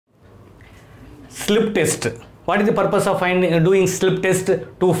slip test. What is the purpose of doing slip test?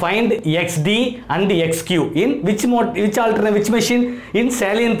 To find XD and XQ in which machine? In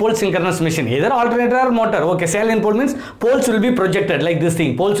salient pole synchronous machine. Either alternator or motor. Okay, salient pole means poles will be projected like this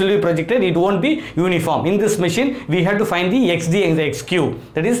thing. Poles will be projected. It won't be uniform. In this machine, we have to find the XD and the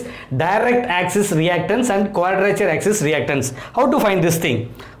XQ. That is direct axis reactance and quadrature axis reactance. How to find this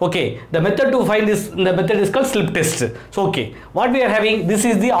thing? Okay, the method to find this, the method is called slip test. So okay, what we are having? This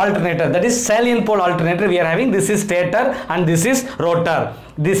is the alternator. That is salient pole alternator we are having. This is stator and this is rotor.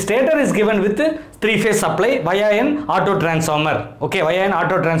 The stator is given with three-phase supply via an auto transformer. Okay, via an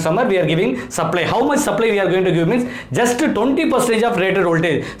auto transformer we are giving supply. How much supply we are going to give means just 20% of rated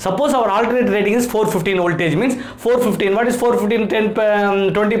voltage. Suppose our alternator rating is 415 voltage means 415. What is 415?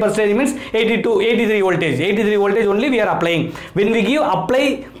 20% means 83 voltage. 83 voltage only we are applying. When we give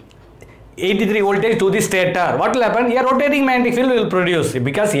apply 83 voltage to the stator, what will happen? Here rotating magnetic field will produce,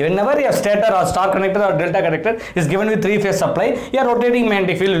 because whenever a stator or star connector or delta connector is given with three-phase supply, here rotating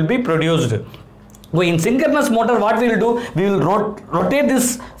magnetic field will be produced. So in synchronous motor, what we will do? We will rotate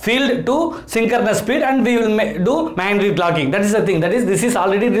this field to synchronous speed and we will do magnetic locking. That is the thing. That is, this is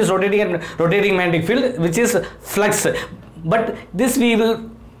already this rotating magnetic field which is flux, but this we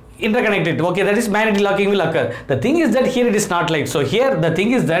will interconnected. Okay, that is magnetic locking will occur. The thing is that here it is not like so. Here the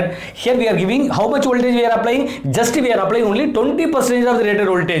thing is that here we are giving how much voltage we are applying? Just we are applying only 20% of the rated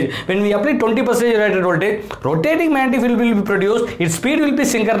voltage. When we apply 20% rated voltage, rotating magnetic field will be produced. Its speed will be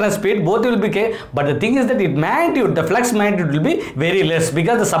synchronous speed. Both will be K. But the thing is that its magnitude, the flux magnitude will be very less,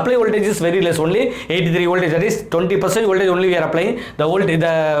 because the supply voltage is very less. Only 83 voltage. That is 20% voltage only we are applying. The voltage,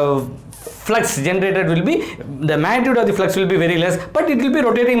 the flux generated will be, the magnitude of the flux will be very less, but it will be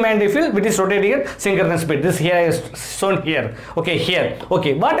rotating magnetic field which is rotating at synchronous speed. This here is shown here. Okay, here.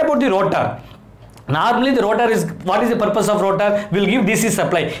 Okay, what about the rotor? Normally the rotor is, what is the purpose of rotor? Will give DC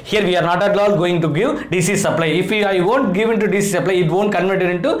supply. Here we are not at all going to give DC supply. If I won't give into DC supply, it won't convert it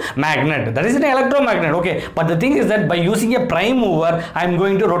into magnet. That is an electromagnet. Okay, but the thing is that by using a prime mover, I am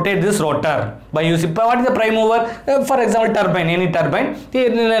going to rotate this rotor. By using, what is the prime mover? For example, turbine, any turbine.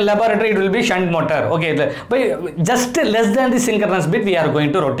 In a laboratory it will be shunt motor. Okay, by just less than the synchronous speed we are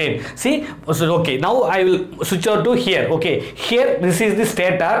going to rotate. See, so okay, now I will switch over to here. Okay, here this is the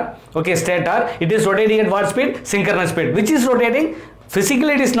stator. Okay, stator, it is rotating at what speed? Synchronous speed. Which is rotating?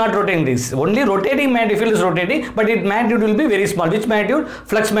 Physically it is not rotating this. Only rotating magnetic field is rotating, but its magnitude will be very small. Which magnitude?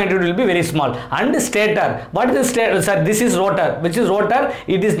 Flux magnitude will be very small. And stator, what is the stator? Sir, this is rotor. Which is rotor?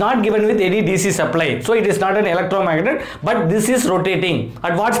 It is not given with any DC supply. So it is not an electromagnet, but this is rotating.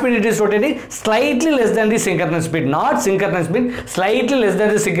 At what speed it is rotating? Slightly less than the synchronous speed. Not synchronous speed, slightly less than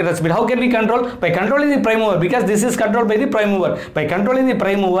the synchronous speed. How can we control? By controlling the prime mover, because this is controlled by the prime mover. By controlling the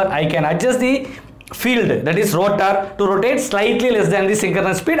prime mover, I can adjust the field, that is rotor, to rotate slightly less than the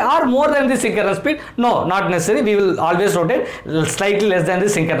synchronous speed or more than the synchronous speed. No, not necessary. We will always rotate slightly less than the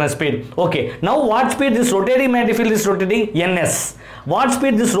synchronous speed. Okay, now what speed this rotating magnetic field is rotating? Ns. What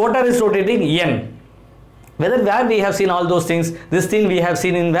speed this rotor is rotating? N. Where we have seen all those things, this thing we have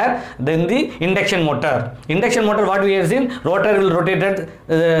seen in where? Then the induction motor. Induction motor, what we have seen? Rotor will rotate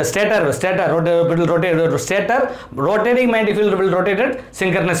at stator will rotate stator, rotating magnetic field will rotate at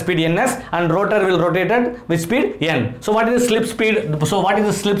synchronous speed ns, and rotor will rotate at which speed? N. So what is the slip speed? So what is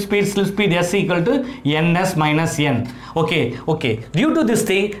the slip speed? Slip speed S equal to ns minus n. Okay, okay. Due to this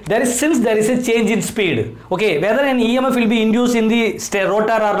thing, since there is a change in speed, okay, whether an EMF will be induced in the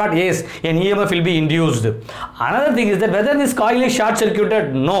rotor or not? Yes, an EMF will be induced. Another thing is that whether this coil is short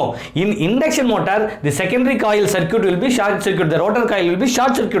circuited? No. In induction motor, the secondary coil circuit will be short circuited. The rotor coil will be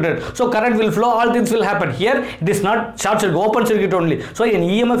short circuited. So current will flow, all things will happen. Here it is not short circuit, open circuit only. So an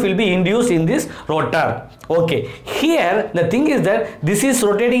EMF will be induced in this rotor. Okay. Here the thing is that this is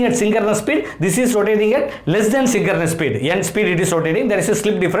rotating at synchronous speed. This is rotating at less than synchronous speed. N speed it is rotating. There is a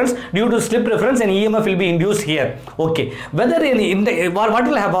slip difference. Due to slip difference, an EMF will be induced here. Okay. Whether what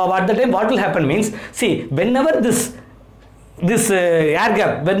will happen at the time? What will happen means, see, whenever this air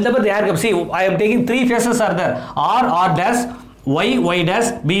gap, whenever the air gap, see, I am taking three phases are there, R dash, Y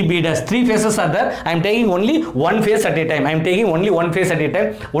dash, B dash. Three phases are there. I am taking only one phase at a time. I am taking only one phase at a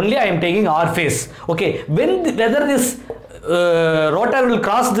time. Only I am taking R phase. Okay. Whether this rotor will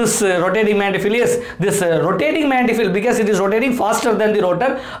cross this rotating magnetic field, yes, this rotating magnetic field, because it is rotating faster than the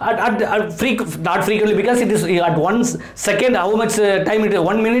rotor not frequently, because it is at 1 second how much time it is,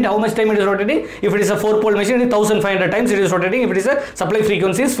 1 minute how much time it is rotating. If it is a 4-pole machine, it is 1500 times it is rotating. If it is a supply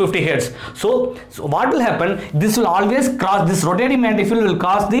frequency is 50 hertz. So what will happen? This will always cross, this rotating magnetic field will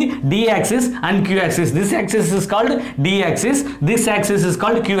cross the D axis and Q axis. This axis is called D axis. This axis is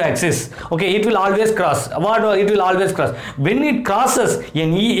called Q axis. Okay, it will always cross. It will always cross. when it crosses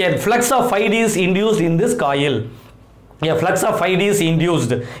a flux of 5D is induced in this coil. A flux of 5D is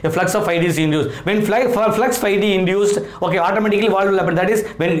induced. A flux of 5D is induced. When flux 5D induced, okay, automatically what will happen? That is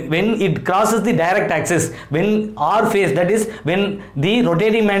when it crosses the direct axis, when R phase, that is when the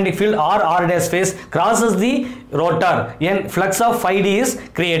rotating magnetic field R dash phase crosses the rotor, a flux of 5D is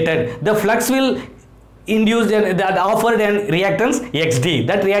created. The flux will induced that offered an reactance XD.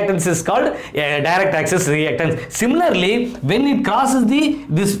 That reactance is called direct axis reactance. Similarly, when it crosses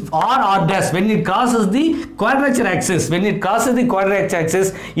this R dash, when it crosses the quadrature axis, it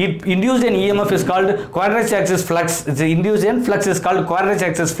induced an EMF is called quadrature axis flux. It's induced an flux is called quadrature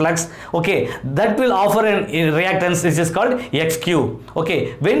axis flux. Okay, that will offer an reactance which is called XQ.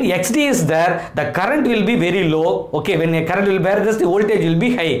 Okay, when XD is there, the current will be very low. Okay, when a current will be there, the voltage will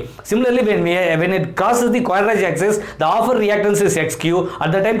be high. Similarly, when it crosses the quadrature axis, the offer reactance is XQ.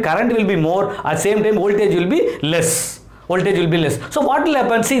 At the time current will be more, at the same time voltage will be less. So what will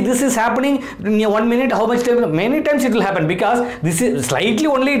happen? See, this is happening in 1 minute. How much time? Many times it will happen, because this is slightly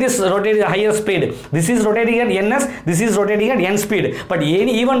only, it is rotating at higher speed. This is rotating at ns, this is rotating at n speed. But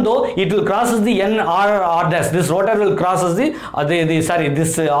even though it will crosses the n r dash, this rotor will crosses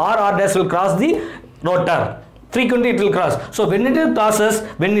this r dash will cross the rotor. Frequently it will cross. So when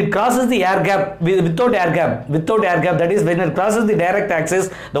it crosses the air gap, without air gap, that is when it crosses the direct axis,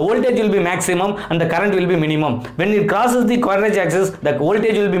 the voltage will be maximum and the current will be minimum. When it crosses the quadrature axis, the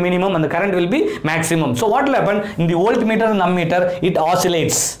voltage will be minimum and the current will be maximum. So what will happen? In the voltmeter and ammeter, it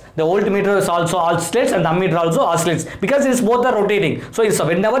oscillates. The voltmeter is also oscillates and the ammeter also oscillates, because it's both are rotating. So it's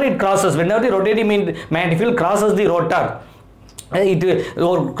whenever the rotating magnetic field crosses the rotor,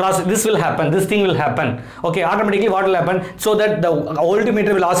 this will happen, this thing will happen. Okay, automatically what will happen? So that the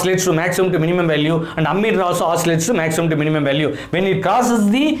voltmeter will oscillate to maximum to minimum value, and ammeter also oscillates to maximum to minimum value. When it crosses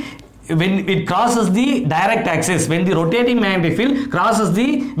the direct axis, when the rotating magnetic field crosses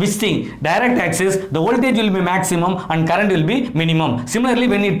the direct axis, the voltage will be maximum and current will be minimum. Similarly,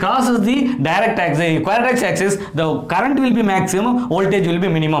 when it crosses the direct axis, quadrature axis, the current will be maximum, voltage will be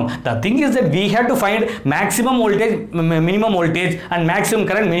minimum. The thing is that we have to find maximum voltage, minimum voltage, and maximum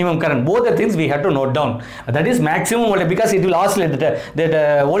current, minimum current. Both the things we have to note down. That is maximum voltage, because it will oscillate, that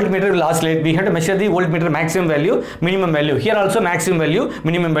voltmeter will oscillate. We have to measure the voltmeter maximum value, minimum value. Here also maximum value,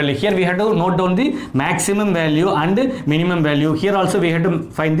 minimum value. Here we have to note down the maximum value and minimum value. Here also we have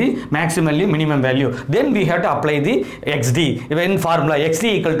to find the maximum value, minimum value. Then we have to apply the XD. In formula, XD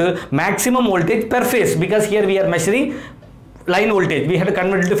equal to maximum voltage per phase, because here we are measuring line voltage. We have to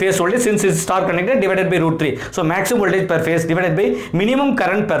convert it to phase voltage, since it's star connected, divided by √3. So maximum voltage per phase divided by minimum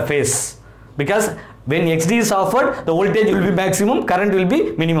current per phase, because when XD is offered, the voltage will be maximum, current will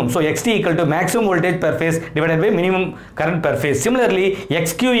be minimum. So XD equal to maximum voltage per phase divided by minimum current per phase. Similarly,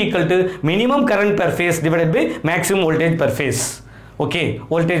 XQ equal to minimum current per phase divided by maximum voltage per phase. Okay,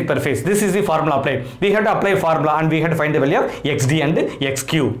 voltage per phase. This is the formula applied. We have to apply formula and we have to find the value of XD and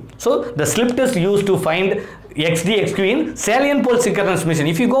XQ. So the slip test used to find XD, XQ in salient pole synchronous machine.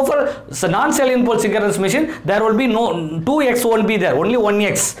 If you go for non-salient pole synchronous machine, there will be no 2x won't be there, only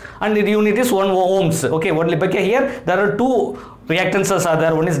 1x, and the unit is 1 ohms. Okay, only but here there are two reactances are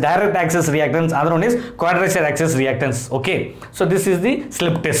there. One is direct axis reactance, other one is quadrature axis reactance. Okay, so this is the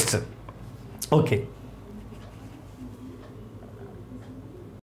slip test. Okay.